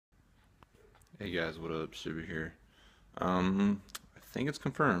Hey guys, what up? Shiva here. I think it's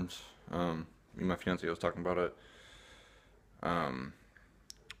confirmed. Me and my fiance was talking about it. Um,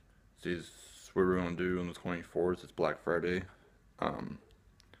 this is what we're gonna do on the 24th. It's Black Friday. Um,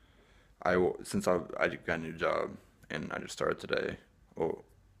 since I got a new job and I just started today. Oh,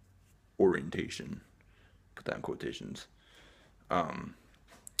 orientation. Put that in quotations. Um,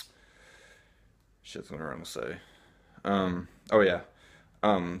 Shit's what I'm gonna say. Oh yeah.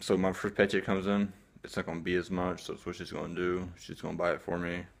 So my first paycheck comes in. It's not gonna be as much, so that's what she's gonna do. She's gonna buy it for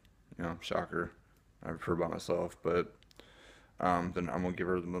me. Shocker. I prefer by myself, but then I'm gonna give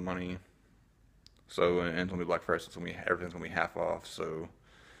her the money. So and it's gonna be Black Friday, so everything's gonna be half off. So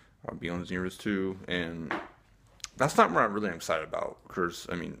I'll be on Zeros too, and that's not what I'm really excited about. Because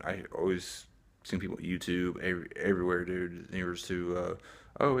I mean, I always seen people on YouTube everywhere, dude. Zeros too.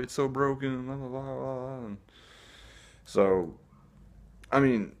 Oh, it's so broken. Blah blah blah blah. And so I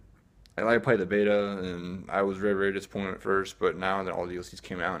mean, I played the beta, and I was very, very disappointed at first. But now that all the DLCs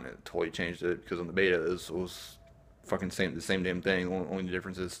came out, and it totally changed it. Because on the beta, this was fucking the same damn thing. Only the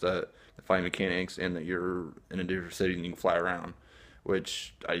difference is that the fighting mechanics and that you're in a different city and you can fly around.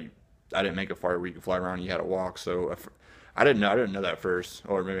 Which I didn't make a fire where you could fly around. You had to walk. So I didn't know that at first,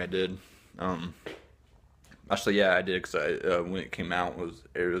 or maybe I did. Um, Actually, yeah, I did. Because when it came out,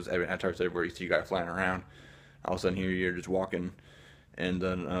 it was advertised everywhere. You see you guys flying around. All of a sudden, here you're just walking, and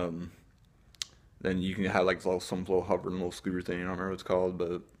then you can have like some little hovering little scooter thing. I don't remember what it's called,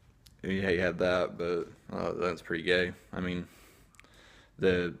 but yeah, you have that. But that's pretty gay. I mean,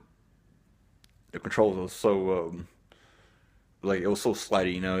 the the controls was so like it was so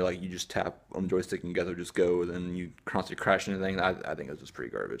slidey. Like you just tap on the joystick and you guys just go. And then you constantly crash into things. I think it was just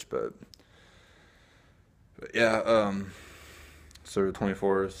pretty garbage. But yeah. So the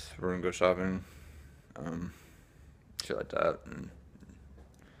 24th, we're gonna go shopping. Um, Shit like that. And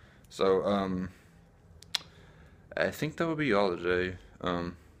so I think that would be all today.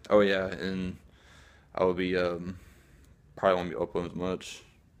 Oh yeah, and I will be probably won't be uploading as much.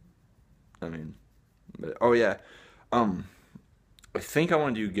 I mean, but oh yeah, um, I think I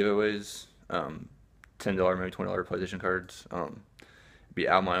want to do giveaways. $10, maybe $20 PlayStation cards. Be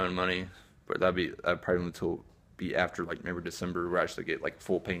out of my own money, but that probably until be after like maybe December where I actually get like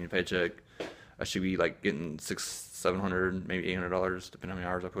full paying paycheck. I should be like getting six, 700, maybe $800, depending on how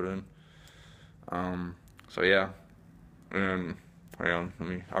many hours I put in. So yeah, and hang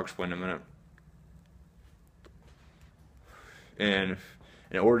on, I'll explain in a minute. And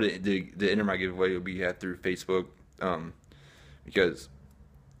in order to enter my giveaway, it'll be through Facebook, um, because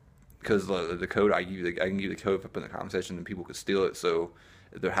the code I give you, I can give you the code if I put in the comment section, and people could steal it. So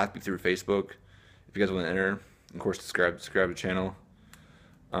there has to be through Facebook. If you guys want to enter, of course, subscribe to the channel.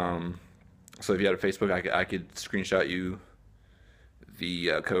 Um, so if you had a Facebook, I could screenshot you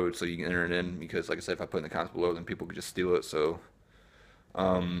the code so you can enter it in. Because like I said, if I put in the comments below, then people could just steal it. So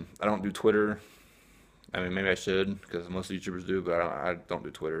I don't do Twitter. I mean, maybe I should because most YouTubers do, but I don't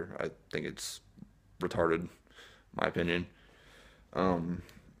do Twitter. I think it's retarded, my opinion. Um,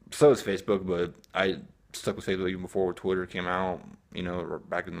 so is Facebook, but I stuck with Facebook even before Twitter came out.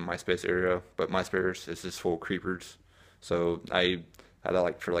 Back in the MySpace era. But MySpace is just full of creepers. So I had that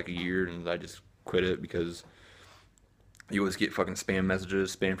like for like a year, and I just quit it because you always get fucking spam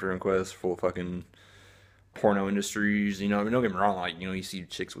messages, spam friend requests, full of fucking porno industries. I mean, don't get me wrong. Like, you see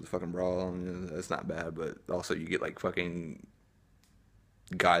chicks with fucking bra on, that's not bad. But also, you get like fucking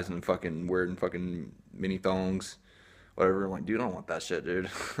guys in fucking wearing fucking mini thongs, whatever. I'm like, dude, I don't want that shit, dude.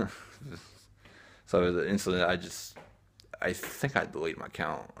 So the incident, I think I deleted my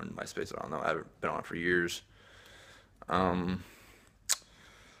account on MySpace. I don't know. I haven't been on it for years. Um,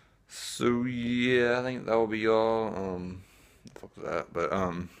 so yeah, I think that will be all. Fuck was that? But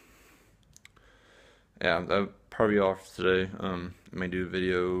yeah, that'll probably be all for today. I may do a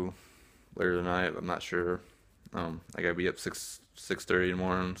video later tonight, but I'm not sure. I gotta be up 6:30 in the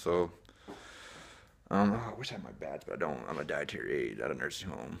morning, so I wish I had my badge, but I don't. I'm a dietary aide at a nursing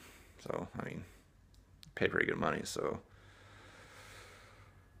home, so I mean, pay pretty good money. So,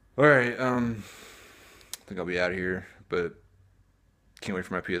 all right. I think I'll be out of here, but can't wait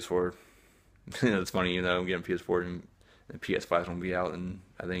for my PS4. It's funny, I'm getting PS4 and the PS5 is gonna be out in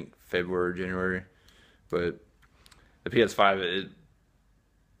I think February or January, but the PS5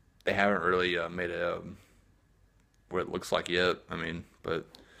 they haven't really made it what it looks like yet. I mean, but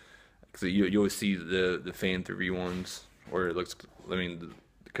cause you always see the fan 3V ones where it looks. I mean,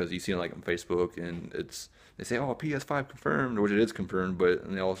 because you see it like on Facebook and they say, oh, PS5 confirmed, which it is confirmed, but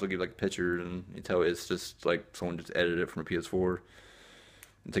and they also give like pictures and you tell it's just like someone just edited it from a PS4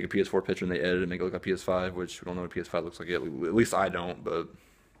 and take a PS4 picture and they edit it and make it look like PS5, which we don't know what PS5 looks like yet. At least I don't, but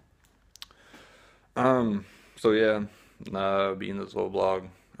Um, so yeah, being this little blog.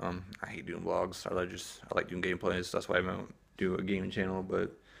 I hate doing vlogs. I like doing gameplays. That's why I don't do a gaming channel.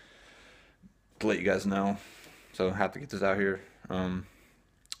 But to let you guys know, so I have to get this out here.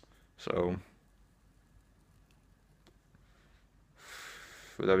 So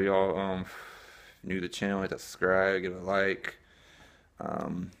would that be all? New to the channel, hit that subscribe, give it a like.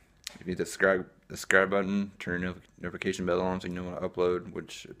 If you hit the subscribe button, turn your notification bell on so you know when I upload,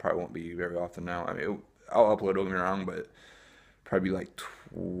 which it probably won't be very often now. I mean, I'll upload, don't get me wrong, but probably like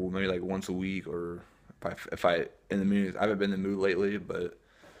maybe like once a week, or if I in the mood. I haven't been in the mood lately, but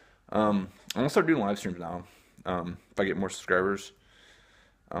I'm gonna start doing live streams now. If I get more subscribers,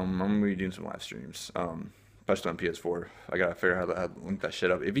 I'm gonna be doing some live streams. Especially on PS4. I gotta figure out how to link that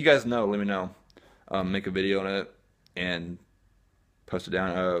shit up. If you guys know, let me know. Make a video on it and post it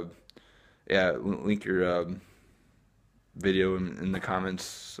down. Yeah, link your video in the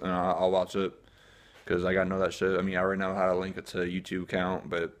comments, and I'll watch it because I gotta know that shit. I mean, I already know how to link it to a YouTube account,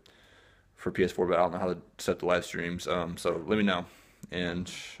 but for PS4, but I don't know how to set the live streams. So let me know.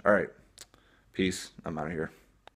 And all right, peace. I'm out of here.